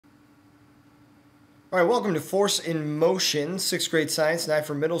All right, welcome to Force in Motion, 6th grade science, 9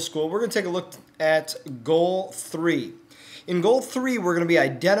 for middle school. We're going to take a look at Goal 3. In Goal 3, we're going to be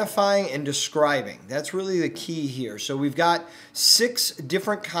identifying and describing. That's really the key here. So we've got 6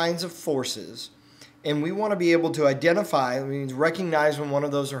 different kinds of forces, and we want to be able to identify, that means recognize when one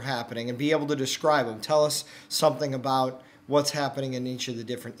of those are happening, and be able to describe them, tell us something about what's happening in each of the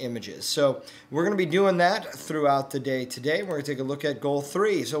different images. So we're going to be doing that throughout the day today. We're going to take a look at Goal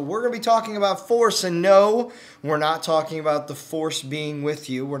 3. So we're going to be talking about force, and no, we're not talking about the force being with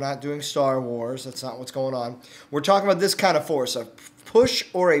you. We're not doing Star Wars. That's not what's going on. We're talking about this kind of force, a push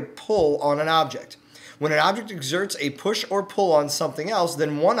or a pull on an object. When an object exerts a push or pull on something else,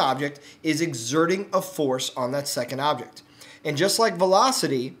 then one object is exerting a force on that second object. And just like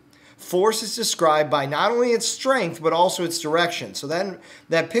velocity, force is described by not only its strength, but also its direction. So then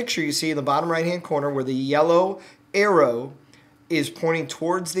that picture you see in the bottom right-hand corner where the yellow arrow is pointing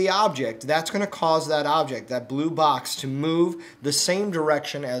towards the object, that's going to cause that object, that blue box, to move the same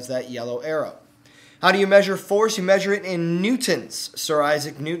direction as that yellow arrow. How do you measure force? You measure it in newtons. Sir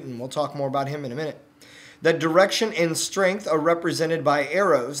Isaac Newton. We'll talk more about him in a minute. That direction and strength are represented by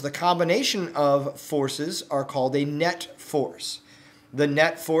arrows. The combination of forces are called a net force. The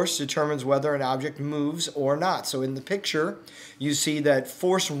net force determines whether an object moves or not. So in the picture, you see that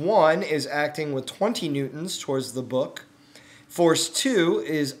force 1 is acting with 20 newtons towards the book. Force 2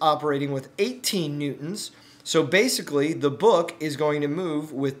 is operating with 18 newtons. So basically, the book is going to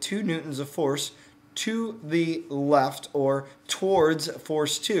move with 2 newtons of force to the left or towards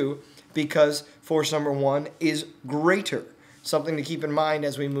force 2 because force number 1 is greater. Something to keep in mind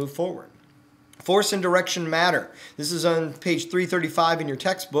as we move forward. Force and direction matter. This is on page 335 in your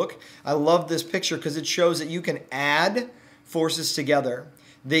textbook. I love this picture because it shows that you can add forces together.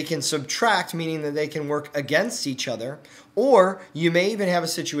 They can subtract, meaning that they can work against each other. Or you may even have a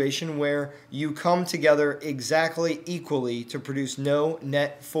situation where you come together exactly equally to produce no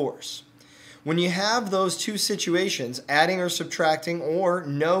net force. When you have those two situations, adding or subtracting or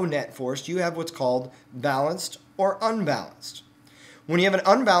no net force, you have what's called balanced or unbalanced. When you have an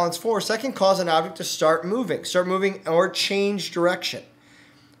unbalanced force, that can cause an object to start moving or change direction,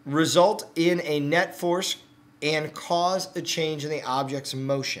 result in a net force, and cause a change in the object's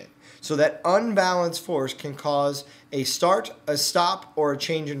motion. So that unbalanced force can cause a start, a stop, or a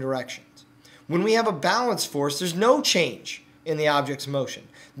change in directions. When we have a balanced force, there's no change in the object's motion.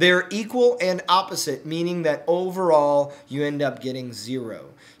 They're equal and opposite, meaning that overall you end up getting 0.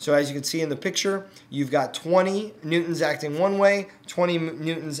 So as you can see in the picture, you've got 20 newtons acting one way, 20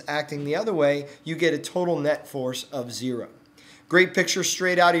 newtons acting the other way. You get a total net force of 0. Great picture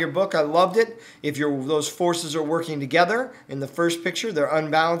straight out of your book. I loved it. If those forces are working together, in the first picture, they're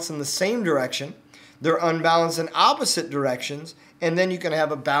unbalanced in the same direction. They're unbalanced in opposite directions. And then you can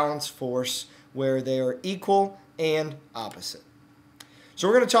have a balanced force where they are equal and opposite. So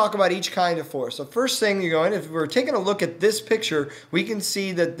we're going to talk about each kind of force. So first thing you're going, if we're taking a look at this picture, we can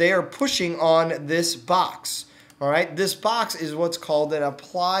see that they are pushing on this box. All right, this box is what's called an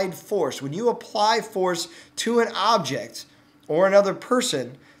applied force. When you apply force to an object or another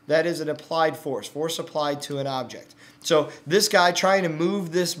person, that is an applied force, force applied to an object. So this guy trying to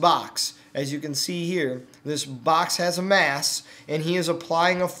move this box, as you can see here, this box has a mass, and he is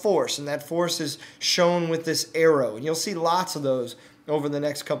applying a force, and that force is shown with this arrow. And you'll see lots of those over the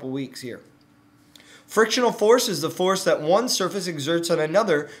next couple weeks here. Frictional force is the force that one surface exerts on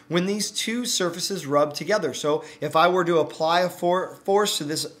another when these two surfaces rub together. So if I were to apply a force to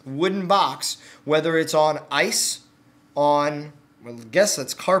this wooden box, whether it's on ice, on, well, I guess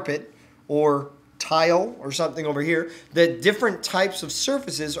that's carpet, or tile or something over here, that different types of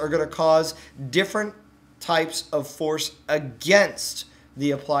surfaces are going to cause different types of force against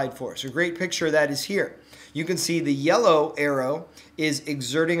the applied force. A great picture of that is here. You can see the yellow arrow is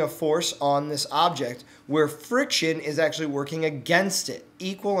exerting a force on this object where friction is actually working against it,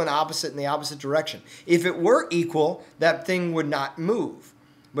 equal and opposite in the opposite direction. If it were equal, that thing would not move.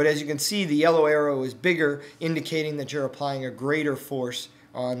 But as you can see, the yellow arrow is bigger, indicating that you're applying a greater force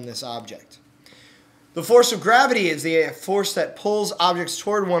on this object. The force of gravity is the force that pulls objects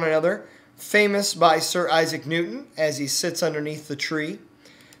toward one another, famous by Sir Isaac Newton as he sits underneath the tree.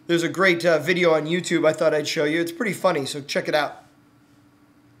 There's a great video on YouTube I thought I'd show you. It's pretty funny, so check it out.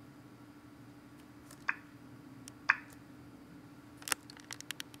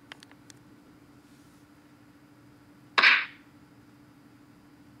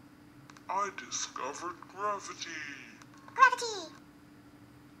 I discovered gravity. Gravity!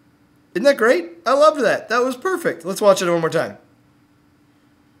 Isn't that great? I loved that. That was perfect. Let's watch it one more time.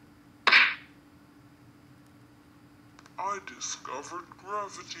 I discovered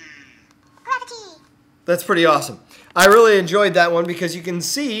gravity. Gravity! That's pretty awesome. I really enjoyed that one because you can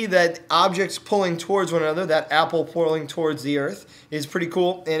see that objects pulling towards one another, that apple pulling towards the earth, is pretty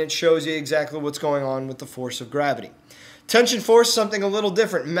cool, and it shows you exactly what's going on with the force of gravity. Tension force, something a little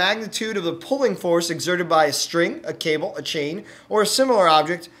different. Magnitude of the pulling force exerted by a string, a cable, a chain, or a similar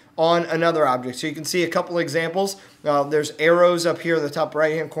object on another object. So you can see a couple examples. There's arrows up here in the top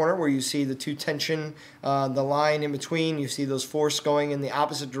right-hand corner where you see the two tension, the line in between. You see those force going in the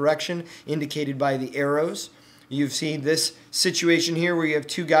opposite direction, indicated by the arrows. You've seen this situation here where you have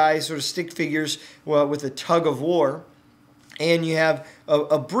two guys, sort of stick figures, with a tug of war. And you have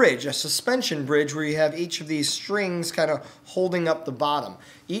a bridge, a suspension bridge, where you have each of these strings kind of holding up the bottom.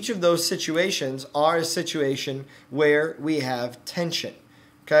 Each of those situations are a situation where we have tension.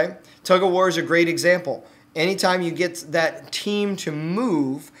 Okay? Tug of war is a great example. Anytime you get that team to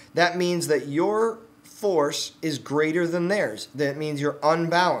move, that means that your force is greater than theirs. That means you're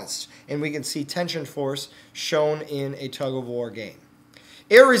unbalanced. And we can see tension force shown in a tug of war game.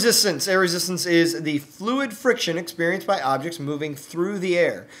 Air resistance. Air resistance is the fluid friction experienced by objects moving through the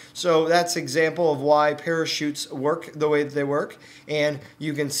air. So that's an example of why parachutes work the way that they work. And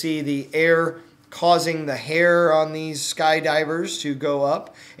you can see the air causing the hair on these skydivers to go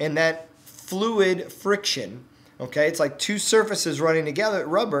up. And that fluid friction, okay, it's like two surfaces running together,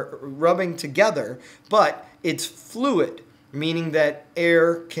 rubbing together, but it's fluid, meaning that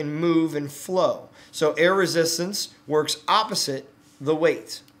air can move and flow. So air resistance works opposite the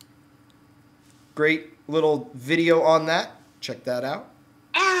weight. Great little video on that. Check that out.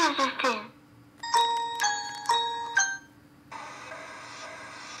 Air resistance.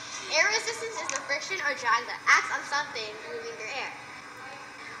 Air resistance is the friction or drag that acts on something moving through air.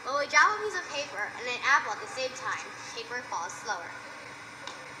 When we drop a piece of paper and an apple at the same time, paper falls slower.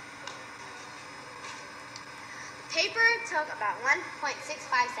 Paper took about 1.65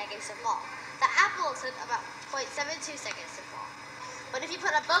 seconds to fall. The apple took about 0.72 seconds to fall. But if you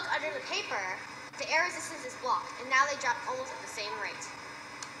put a book under the paper, the air resistance is blocked, and now they drop almost at the same rate.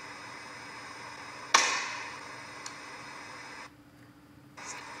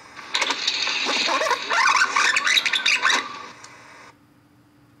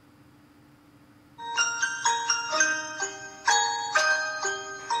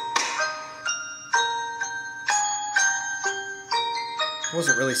 It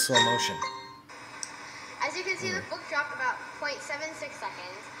wasn't really slow motion. As you can see, the book dropped about 0.76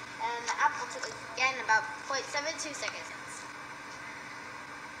 seconds, and the apple took again about 0.72 seconds.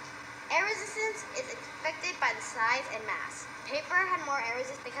 Air resistance is affected by the size and mass. Paper had more air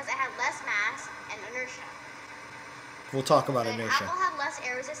resistance because it had less mass and inertia. We'll talk about An inertia. apple had less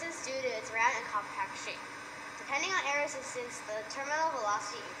air resistance due to its round and compact shape. Depending on air resistance, the terminal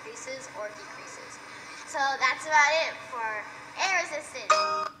velocity increases or decreases. So that's about it for air resistance.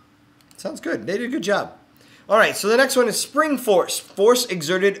 Sounds good. They did a good job. All right, so the next one is spring force. Force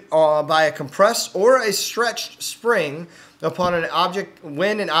exerted by a compressed or a stretched spring upon an object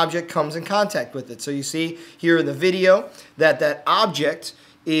when an object comes in contact with it. So you see here in the video that object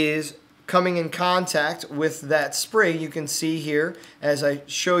is coming in contact with that spring. You can see here, as I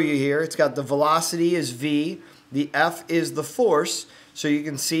show you here, it's got the velocity is v, the F is the force. So you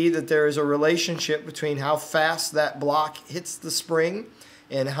can see that there is a relationship between how fast that block hits the spring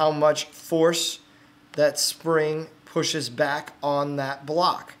and how much force that spring pushes back on that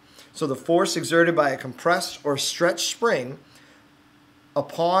block. So the force exerted by a compressed or stretched spring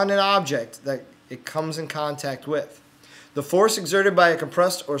upon an object that it comes in contact with. The force exerted by a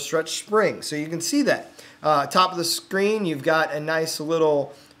compressed or stretched spring. So you can see that. Top of the screen, you've got a nice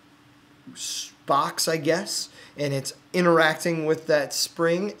little box, I guess, and it's interacting with that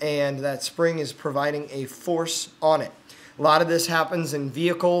spring, and that spring is providing a force on it. A lot of this happens in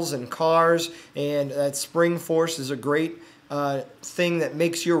vehicles and cars, and that spring force is a great thing that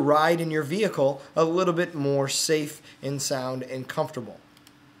makes your ride in your vehicle a little bit more safe and sound and comfortable.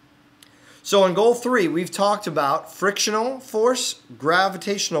 So in goal 3, we've talked about frictional force,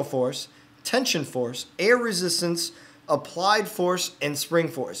 gravitational force, tension force, air resistance, applied force, and spring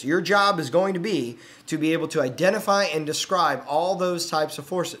force. Your job is going to be able to identify and describe all those types of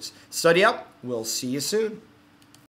forces. Study up. We'll see you soon.